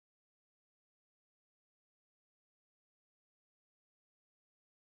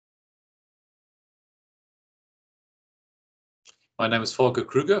My name is Volker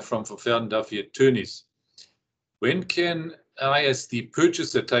Kruger from Van Velden Duffy Attorneys. When can I, as the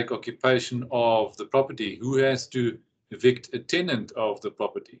purchaser, take occupation of the property? Who has to evict a tenant of the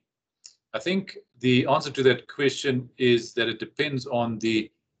property? I think the answer to that question is that it depends on the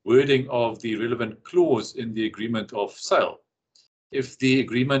wording of the relevant clause in the agreement of sale. If the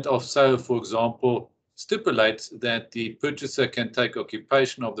agreement of sale, for example, stipulates that the purchaser can take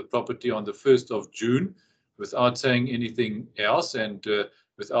occupation of the property on the 1st of June without saying anything else and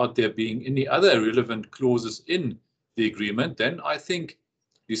without there being any other relevant clauses in the agreement, then I think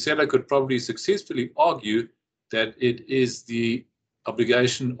the seller could probably successfully argue that it is the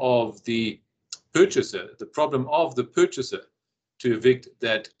obligation of the purchaser, the problem of the purchaser, to evict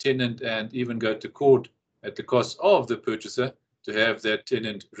that tenant and even go to court at the cost of the purchaser to have that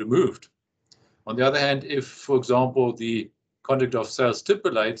tenant removed. On the other hand, if, for example, the contract of sale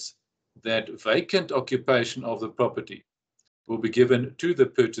stipulates that vacant occupation of the property will be given to the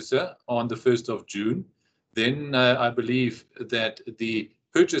purchaser on the 1st of June, then I believe that the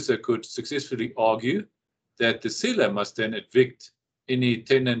purchaser could successfully argue that the seller must then evict any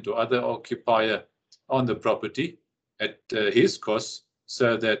tenant or other occupier on the property at his cost,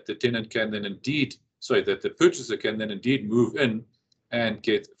 so that the tenant can then indeed, that the purchaser can then indeed move in and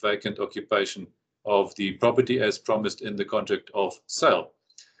get vacant occupation of the property as promised in the contract of sale.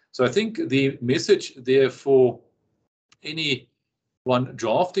 So I think the message there for anyone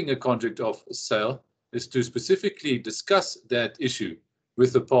drafting a contract of sale is to specifically discuss that issue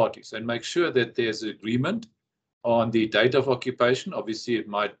with the parties and make sure that there's agreement on the date of occupation. Obviously, it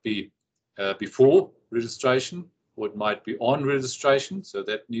might be before registration or it might be on registration, so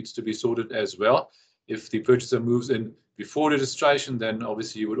that needs to be sorted as well. If the purchaser moves in before registration, then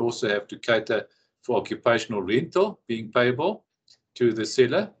obviously you would also have to cater for occupational rental being payable to the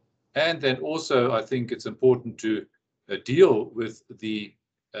seller. And then also, I think it's important to deal with the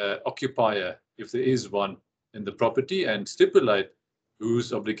occupier, if there is one in the property, and stipulate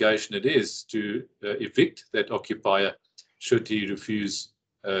whose obligation it is to evict that occupier should he refuse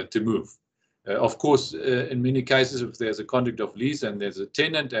to move. Of course, in many cases, if there's a contract of lease and there's a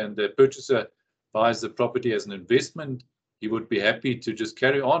tenant and the purchaser buys the property as an investment, he would be happy to just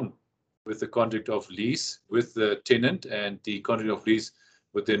carry on with the contract of lease with the tenant, and the contract of lease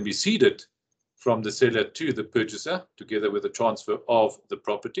would then be ceded from the seller to the purchaser together with the transfer of the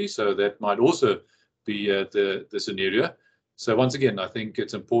property. So that might also be the scenario. So once again, I think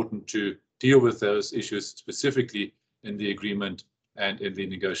it's important to deal with those issues specifically in the agreement and in the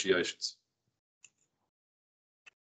negotiations.